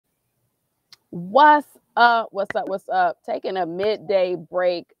What's up? What's up? What's up? Taking a midday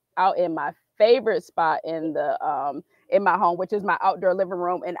break out in my favorite spot in my home, which is my outdoor living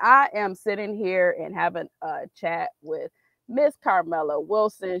room, and I am sitting here and having a chat with Miss Carmella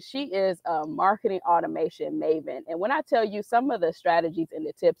Wilson. She is a marketing automation maven, and when I tell you some of the strategies and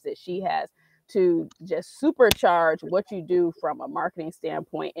the tips that she has to just supercharge what you do from a marketing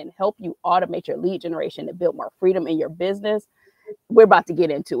standpoint and help you automate your lead generation and build more freedom in your business, we're about to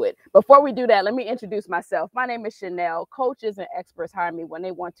get into it. Before we do that, let me introduce myself. My name is Chanel. Coaches and experts hire me when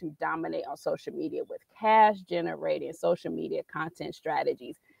they want to dominate on social media with cash generating social media content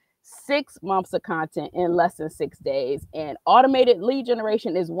strategies. 6 months of content in less than 6 days. And automated lead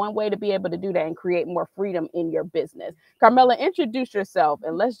generation is one way to be able to do that and create more freedom in your business. Carmella, introduce yourself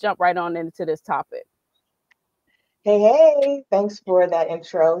and let's jump right on into this topic. Hey, thanks for that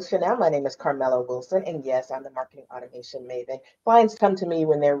intro, Chanel. My name is Carmella Wilson, and yes, I'm the Marketing Automation Maven. Clients come to me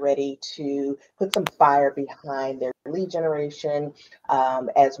when they're ready to put some fire behind their lead generation,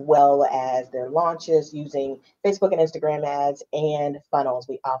 as well as their launches using Facebook and Instagram ads and funnels.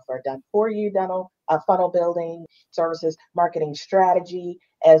 We offer done for you funnel building services, marketing strategy,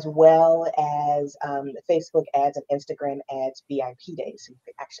 as well as Facebook ads and Instagram ads VIP days. So you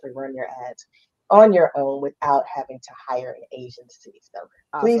can actually run your ads on your own without having to hire an agency. So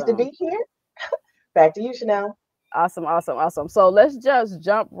pleased to Awesome. be here. Back to you, Chanel. Awesome. So let's just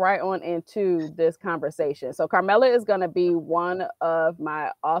jump right on into this conversation. So Carmella is going to be one of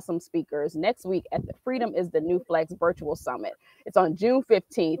my awesome speakers next week at the Freedom is the New Flex Virtual Summit. It's on June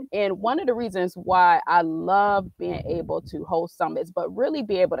 15th. And one of the reasons why I love being able to host summits, but really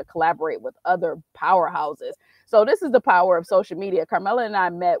be able to collaborate with other powerhouses. So this is the power of social media. Carmella and I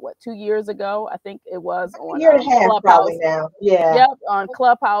met, 2 years ago? I think it was A on year and a half Clubhouse. probably now. Yeah. Yep, on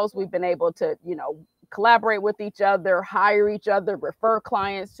Clubhouse, we've been able to, collaborate with each other, hire each other, refer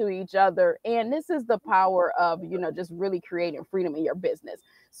clients to each other. And this is the power of, just really creating freedom in your business.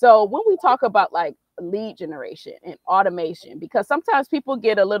 So when we talk about like lead generation and automation, because sometimes people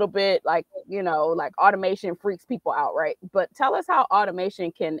get a little bit like, like automation freaks people out, right? But tell us how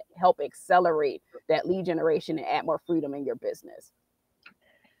automation can help accelerate that lead generation and add more freedom in your business.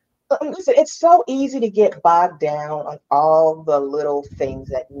 Listen, it's so easy to get bogged down on all the little things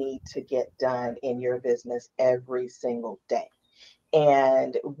that need to get done in your business every single day.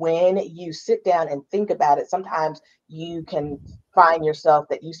 And when you sit down and think about it, sometimes you can find yourself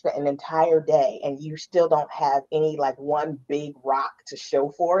that you spent an entire day and you still don't have any like one big rock to show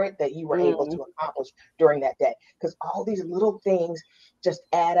for it that you were able to accomplish during that day. Because all these little things just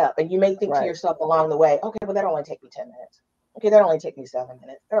add up. And you may think to Right. yourself along the way, okay, well, that'll only take me 10 minutes. Okay, that'll only take me 7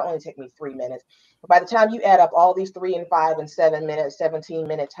 minutes. That'll only take me 3 minutes. But by the time you add up all these 3 and 5 and 7 minutes,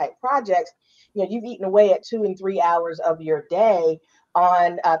 17-minute type projects, you've eaten away at 2 and 3 hours of your day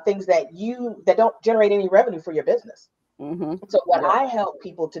on things that don't generate any revenue for your business. So what Yep. I help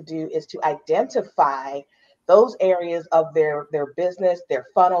people to do is to identify those areas of their business, their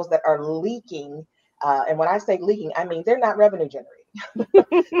funnels that are leaking. And when I say leaking, I mean they're not revenue generating.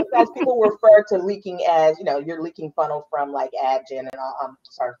 Sometimes people refer to leaking as, you're leaking funnel from like ad gen and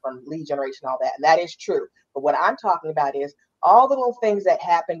from lead generation, all that. And that is true. But what I'm talking about is all the little things that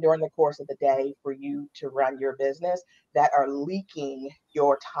happen during the course of the day for you to run your business that are leaking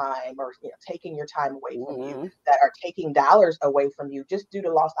your time or taking your time away from you, that are taking dollars away from you just due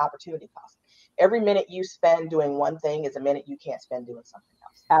to lost opportunity cost. Every minute you spend doing one thing is a minute you can't spend doing something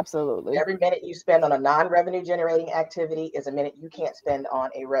else. Absolutely. Every minute you spend on a non-revenue generating activity is a minute you can't spend on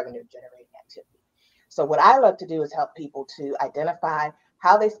a revenue generating activity. So what I love to do is help people to identify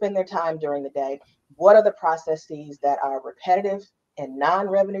how they spend their time during the day. What are the processes that are repetitive and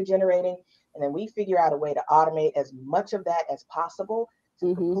non-revenue generating? And then we figure out a way to automate as much of that as possible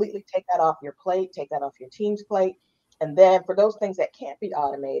to completely take that off your plate, take that off your team's plate. And then for those things that can't be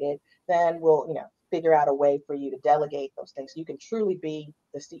automated, then we'll, figure out a way for you to delegate those things so you can truly be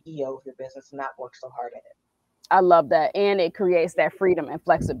the CEO of your business and not work so hard at it. I love that. And it creates that freedom and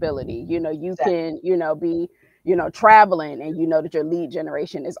flexibility. You Exactly. can, be, traveling and that your lead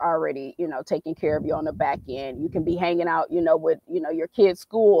generation is already, taking care of you on the back end. You can be hanging out, with, your kid's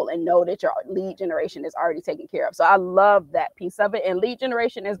school and know that your lead generation is already taken care of. So I love that piece of it. And lead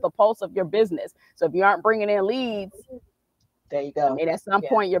generation is the pulse of your business. So if you aren't bringing in leads, there you go. I mean, at some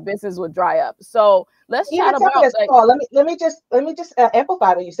point your business will dry up. So let's chat Even something about as small. Let me just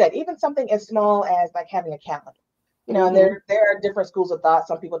amplify what you said. Even something as small as like having a calendar. And there are different schools of thought.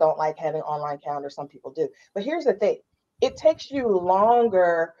 Some people don't like having online calendars. Some people do. But here's the thing: it takes you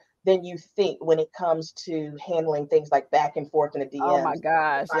longer than you think when it comes to handling things like back and forth in the Oh my DMs to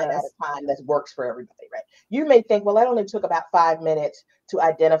gosh, find out yes. a time that works for everybody, right? You may think, well, that only took about 5 minutes to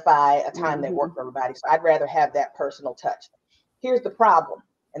identify a time that Mm-hmm. worked for everybody. So I'd rather have that personal touch. Here's the problem,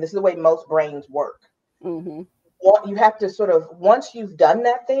 and this is the way most brains work. Mm-hmm. You have to sort of, once you've done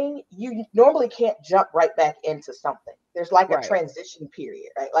that thing, you normally can't jump right back into something. There's like a Right. transition period,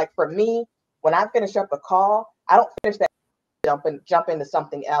 right? Like for me, when I finish up a call, I don't finish that jump into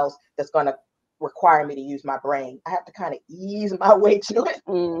something else that's going to require me to use my brain. I have to kind of ease my way to it.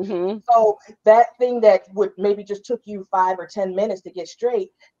 Mm-hmm. So that thing that would maybe just took you 5 or 10 minutes to get straight,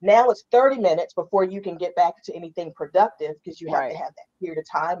 now it's 30 minutes before you can get back to anything productive, because you have to Right. have that period of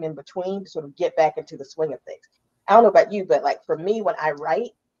time in between to sort of get back into the swing of things. I don't know about you, but like for me, when I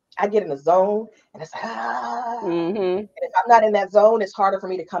write, I get in the zone and it's like, Mm-hmm. and if I'm not in that zone, it's harder for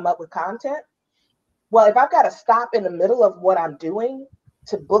me to come up with content. Well, if I've got to stop in the middle of what I'm doing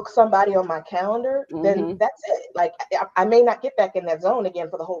to book somebody on my calendar, then Mm-hmm. that's it. Like I may not get back in that zone again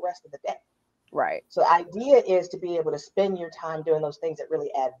for the whole rest of the day. Right. So the idea is to be able to spend your time doing those things that really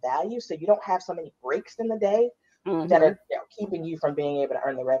add value, so you don't have so many breaks in the day that Mm-hmm. are, keeping you from being able to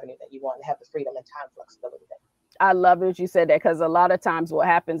earn the revenue that you want and have the freedom and time flexibility. I love it you said that, because a lot of times what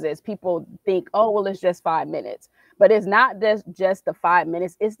happens is people think, oh, well, it's just 5 minutes. But it's not just the 5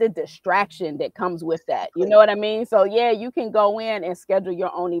 minutes, it's the distraction that comes with that. You know Exactly. what I mean? So, yeah, you can go in and schedule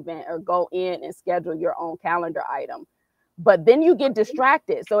your own event or go in and schedule your own calendar item. But then you get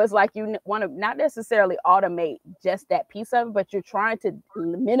distracted. So it's like you want to not necessarily automate just that piece of it, but you're trying to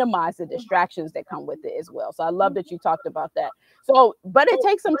minimize the distractions that come with it as well. So I love that you talked about that. So, but it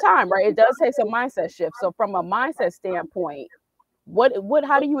takes some time, right? It does take some mindset shift. So from a mindset standpoint,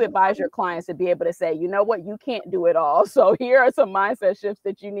 how do you advise your clients to be able to say, you know what, you can't do it all. So here are some mindset shifts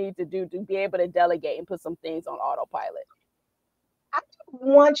that you need to do to be able to delegate and put some things on autopilot.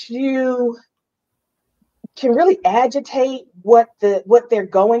 Once you can really agitate what they're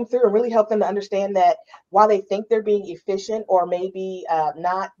going through and really help them to understand that while they think they're being efficient, or maybe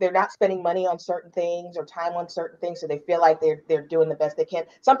they're not spending money on certain things or time on certain things, so they feel like they're doing the best they can.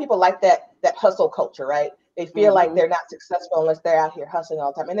 Some people like that hustle culture, right? They feel like Mm-hmm. they're not successful unless they're out here hustling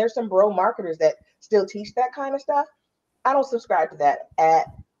all the time. And there's some bro marketers that still teach that kind of stuff. I don't subscribe to that at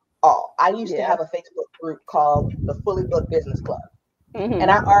all. I used to Yeah. have a Facebook group called the Fully Booked Business Club,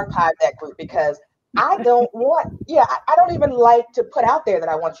 and I Mm-hmm. archived that group because I don't want, I don't even like to put out there that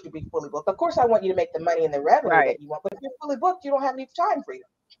I want you to be fully booked. Of course, I want you to make the money and the revenue Right. that you want, but if you're fully booked, you don't have any time freedom.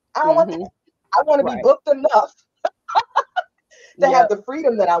 I don't want Mm-hmm. that. I want to be Right. booked enough to have Yep. the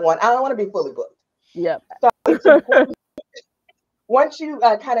freedom that I want. I don't want to be fully booked. Yep. So it's important once you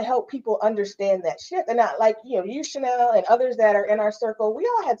kind of help people understand that shift, and not like, you, Chanel, and others that are in our circle, we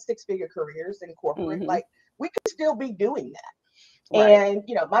all had six-figure careers in corporate. Mm-hmm. Like, we could still be doing that. Right. And,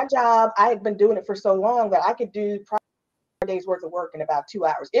 my job, I had been doing it for so long that I could do day's worth of work in about 2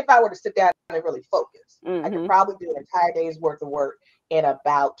 hours. If I were to sit down and really focus, I could Mm-hmm. probably do an entire day's worth of work in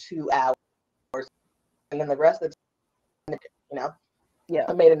about 2 hours. And then the rest of the time, I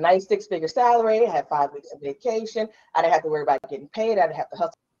Yep. made a nice six-figure salary. I had 5 weeks of vacation. I didn't have to worry about getting paid. I didn't have to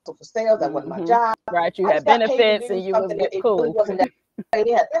hustle for sales. That wasn't my Mm-hmm. job. Right. You I had just got paid to benefits do and you was something that good. it really Cool. wasn't that.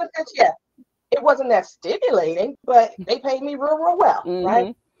 They had benefits, yeah. It wasn't that stimulating, but they paid me real, real well, right?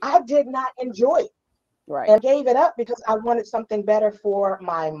 Mm-hmm. I did not enjoy it. Right. And gave it up because I wanted something better for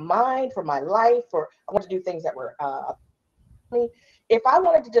my mind, for my life, for I wanted to do things that were me. If I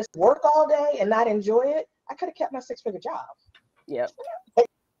wanted to just work all day and not enjoy it, I could have kept my six-figure job. Yep.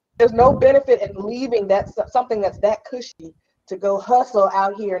 There's no benefit in leaving something that's that cushy to go hustle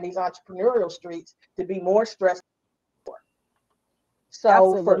out here in these entrepreneurial streets to be more stressed.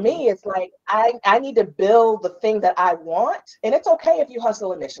 So for Absolutely. me, it's like I need to build the thing that I want. And it's okay if you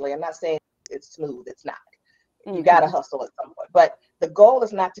hustle initially. I'm not saying it's smooth. It's not. You got to Mm-hmm. hustle at some point. But the goal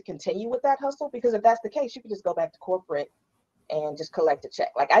is not to continue with that hustle, because if that's the case, you can just go back to corporate and just collect a check.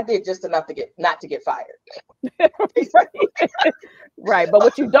 Like I did just enough to not to get fired. Right. Right. But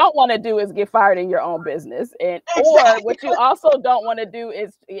what you don't want to do is get fired in your own business. And or Exactly. what you also don't want to do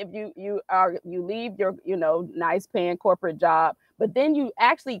is, if you leave your, nice paying corporate job, but then you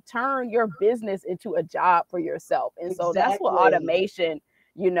actually turn your business into a job for yourself. And so that's what Exactly. automation,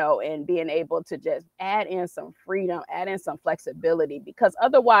 and being able to just add in some freedom, add in some flexibility, because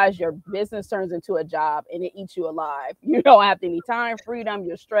otherwise your business turns into a job and it eats you alive. You don't have any time freedom,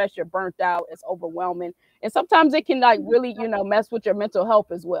 you're stressed, you're burnt out, it's overwhelming. And sometimes it can like really, mess with your mental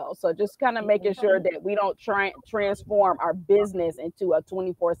health as well. So just kind of making sure that we don't try transform our business into a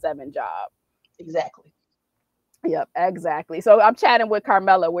 24/7 job. Exactly. Yep, exactly. So I'm chatting with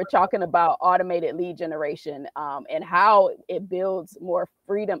Carmella. We're talking about automated lead generation, and how it builds more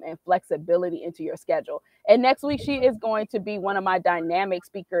freedom and flexibility into your schedule. And next week, she is going to be one of my dynamic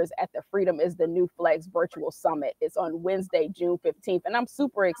speakers at the Freedom is the New Flex Virtual Summit. It's on Wednesday, June 15th. And I'm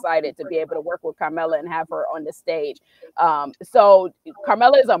super excited to be able to work with Carmella and have her on the stage. So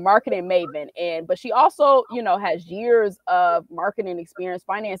Carmella is a marketing maven, but she also, has years of marketing experience,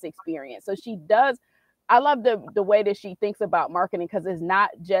 finance experience. So she does. I love the way that she thinks about marketing, because it's not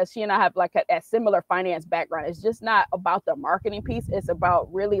just, she and I have like a similar finance background. It's just not about the marketing piece. It's about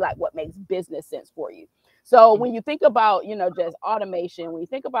really like what makes business sense for you. So when you think about, just automation, when you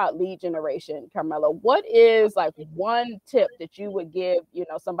think about lead generation, Carmella, what is like one tip that you would give,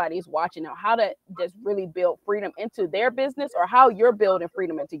 somebody who's watching now, how to just really build freedom into their business, or how you're building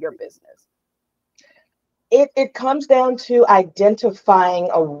freedom into your business? It comes down to identifying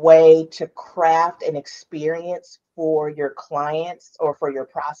a way to craft an experience for your clients or for your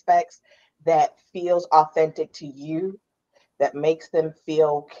prospects that feels authentic to you, that makes them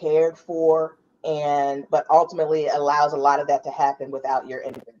feel cared for, but ultimately allows a lot of that to happen without your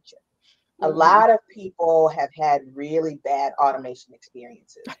intervention. A lot of people have had really bad automation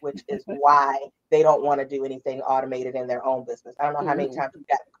experiences, which is why they don't want to do anything automated in their own business. I don't know how many times you've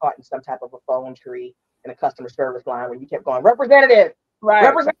gotten caught in some type of a phone tree in a customer service line where you kept going, representative, Right.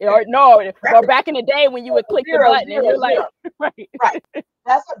 representative. Or no, or back in the day when you would click the button and you're like, right. Right.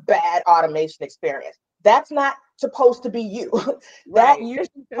 That's a bad automation experience. That's not supposed to be you. That Right.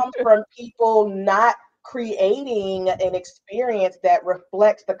 usually comes from people not creating an experience that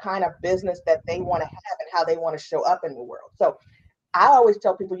reflects the kind of business that they want to have and how they want to show up in the world. So I always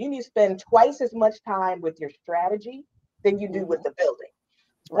tell people you need to spend twice as much time with your strategy than you do with the building.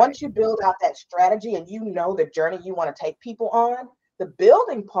 Right. Once you build out that strategy and you know the journey you want to take people on, the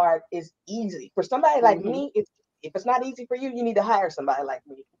building part is easy. For somebody like me, if it's not easy for you, you need to hire somebody like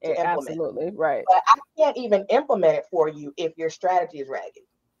me to implement. Absolutely. Right. But I can't even implement it for you if your strategy is ragged.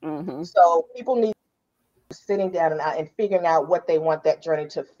 So people need sitting down and figuring out what they want that journey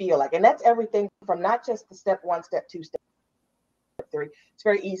to feel like. And that's everything from not just the step 1, step 2, step 3. It's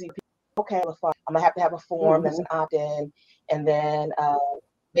very easy. Okay, I'm gonna have to have a form that's an opt-in, and then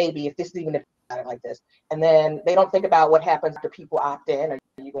maybe if this is even like this, and then they don't think about what happens after people opt in. Are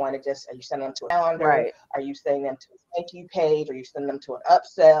you sending them to a calendar? Right. Are you sending them to a thank you page? Are you sending them to an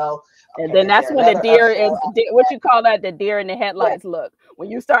upsell? Okay, and then is that's there when the another deer is, upsell? what you call that, the deer in the headlights look.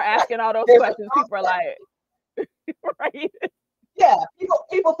 When you start asking all those questions, people are like, right? Yeah,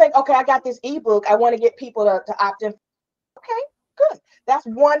 people think, okay, I got this ebook. I want to get people to opt in. Okay, good. That's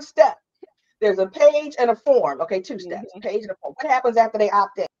one step. There's a page and a form. Okay, 2 steps. Page and a form. What happens after they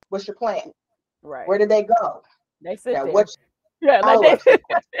opt in? What's your plan? Right. Where did they go? They sit there. What's like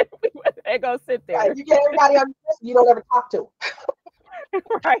they go sit there. Right. You get everybody on your list, you don't ever talk to them.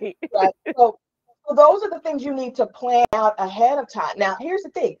 Right. Right. So those are the things you need to plan out ahead of time. Now, here's the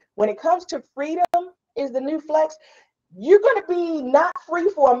thing. When it comes to freedom is the new flex, you're going to be not free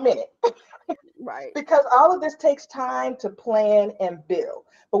for a minute. Right. Because all of this takes time to plan and build.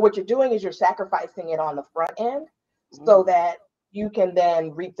 But what you're doing is you're sacrificing it on the front end so that you can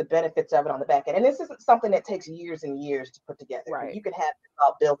then reap the benefits of it on the back end. And this isn't something that takes years and years to put together. Right. You can have it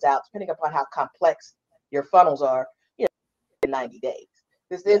all built out, depending upon how complex your funnels are, in 90 days.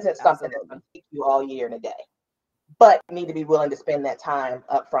 This isn't something that's going to take you all year and a day. But you need to be willing to spend that time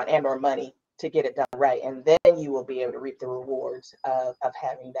up front and or money to get it done right. And then you will be able to reap the rewards of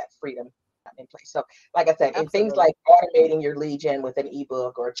having that freedom in place. So like I said, in things like automating your lead gen with an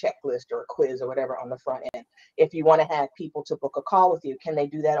ebook or a checklist or a quiz or whatever on the front end, if you want to have people to book a call with you, can they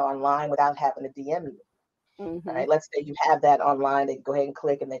do that online without having to DM you? All right, let's say you have that online, they can go ahead and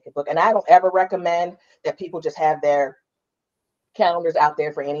click and they can book. And I don't ever recommend that people just have their calendars out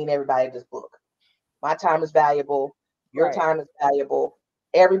there for any and everybody to just book. My time is valuable. Your time is valuable.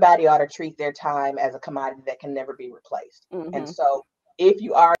 Everybody ought to treat their time as a commodity that can never be replaced. And so if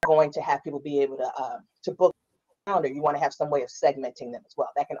you are going to have people be able to book a calendar, you want to have some way of segmenting them as well.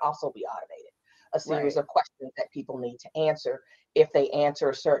 That can also be automated. A series of questions that people need to answer. If they answer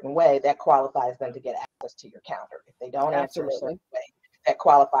a certain way, that qualifies them to get access to your calendar. If they don't answer a certain way, that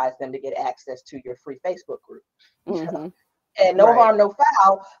qualifies them to get access to your free Facebook group. And no harm, no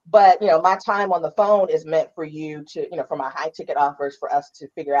foul. But, my time on the phone is meant for you to, for my high ticket offers, for us to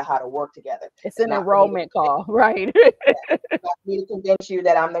figure out how to work together. It's an enrollment call, right? It's not for me to convince you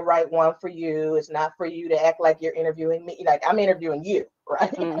that I'm the right one for you. It's not for you to act like you're interviewing me. Like I'm interviewing you, right?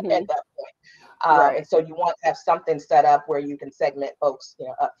 At that point. And so you want to have something set up where you can segment folks,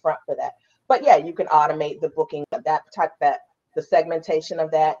 up front for that. But yeah, you can automate the booking of that the segmentation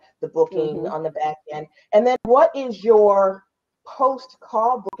of that, the booking on the back end. And then what is your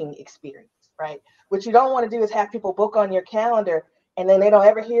post-call booking experience, right? What you don't want to do is have people book on your calendar and then they don't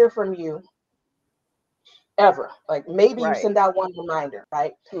ever hear from you ever. Like maybe you send out one reminder,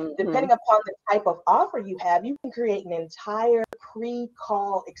 right? Depending upon the type of offer you have, you can create an entire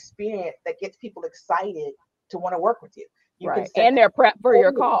pre-call experience that gets people excited to want to work with you. You can and they're prepped for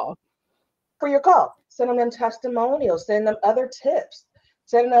your call. Send them testimonials, send them other tips,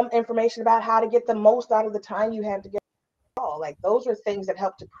 send them information about how to get the most out of the time you have to get a call. Like those are things that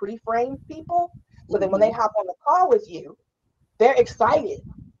help to pre-frame people so that when they hop on the call with you, they're excited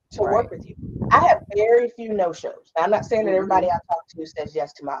to work with you. I have very few no-shows. I'm not saying that everybody I talk to says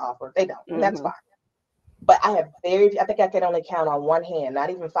yes to my offer. They don't, and that's fine. But I have I think I can only count on one hand, not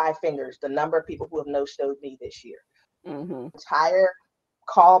even 5 fingers, the number of people who have no-showed me this year. Entire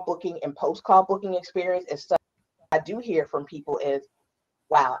call booking and post-call booking experience is something I do hear from people is,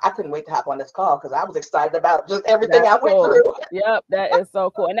 wow, I couldn't wait to hop on this call because I was excited about just everything I went through. Yep, that is so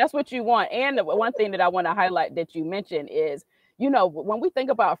cool. And that's what you want. And the one thing that I want to highlight that you mentioned is, you know, when we think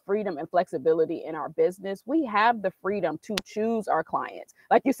about freedom and flexibility in our business, we have the freedom to choose our clients.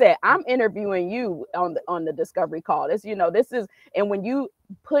 Like you said, I'm interviewing you on the discovery call. This, you know, this is, and when you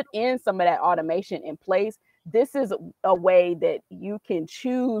put in some of that automation in place, this is a way that you can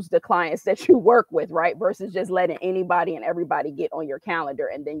choose the clients that you work with, right? Versus just letting anybody and everybody get on your calendar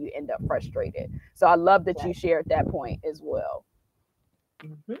and then you end up frustrated. So I love that you shared that point as well.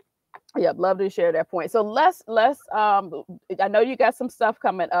 Yep, love to share that point. So let's I know you got some stuff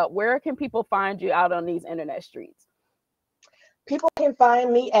coming up. Where can people find you out on these internet streets? People can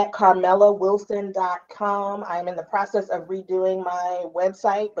find me at carmellawilson.com. I'm in the process of redoing my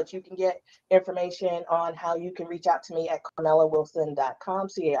website, but you can get information on how you can reach out to me at carmellawilson.com,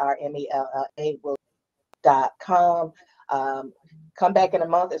 CARMELLA Wilson.com. Come back in a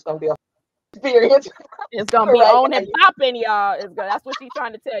month. It's going to be a experience. It's going to be on and popping, y'all. That's what she's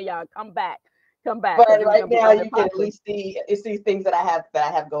trying to tell y'all. Come back. But right now you can at least see things that I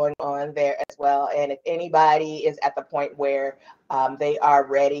have going on there as well. And if anybody is at the point where they are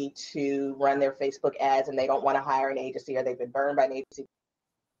ready to run their Facebook ads and they don't want to hire an agency or they've been burned by an agency,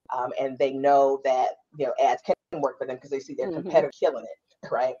 and they know that, you know, ads can work for them because they see their competitor killing it,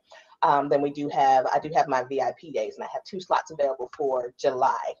 right? Then I do have my VIP days, and I have 2 slots available for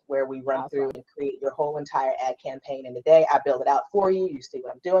July where we run through and create your whole entire ad campaign in a day. I build it out for you. You see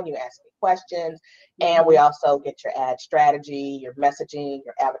what I'm doing. You ask me questions, and we also get your ad strategy, your messaging,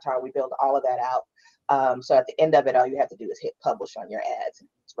 your avatar. We build all of that out. So at the end of it, all you have to do is hit publish on your ads.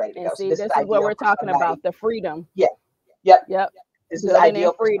 It's ready to go. See, so this is what we're talking about, the freedom. Yep. This is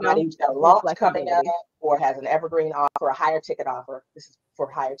ideal for somebody who's got a launch coming up or has an evergreen offer, a higher ticket offer. This is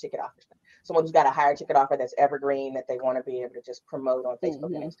for higher ticket offers. Someone who's got a higher ticket offer that's evergreen that they want to be able to just promote on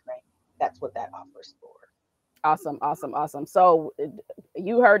Facebook and Instagram. That's what that offer is for. Awesome. So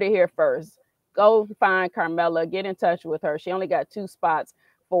you heard it here first. Go find Carmella, get in touch with her. She only got 2 spots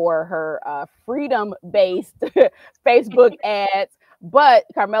for her freedom-based Facebook ads. But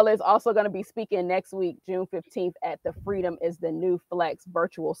Carmella is also going to be speaking next week, June 15th, at the Freedom is the New Flex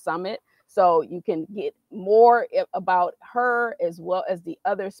Virtual Summit. So you can get more about her as well as the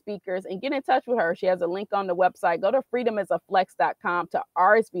other speakers and get in touch with her. She has a link on the website. Go to freedomisaflex.com to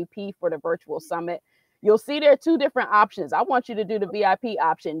RSVP for the virtual summit. You'll see there are 2 different options. I want you to do the VIP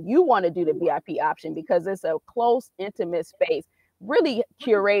option. You want to do the VIP option because it's a close, intimate space, really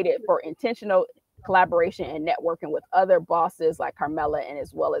curated for intentional collaboration and networking with other bosses like Carmella and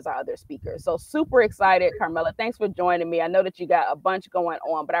as well as our other speakers. So super excited, Carmella. Thanks for joining me. I know that you got a bunch going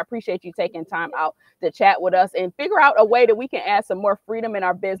on, but I appreciate you taking time out to chat with us and figure out a way that we can add some more freedom in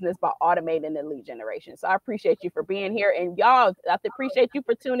our business by automating the lead generation. So I appreciate you for being here. And y'all, I appreciate you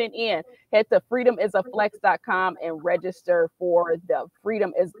for tuning in. Head to freedomisaflex.com and register for the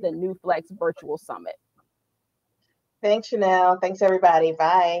Freedom is the New Flex Virtual Summit. Thanks, Chanel. Thanks, everybody.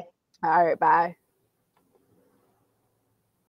 Bye. All right, bye.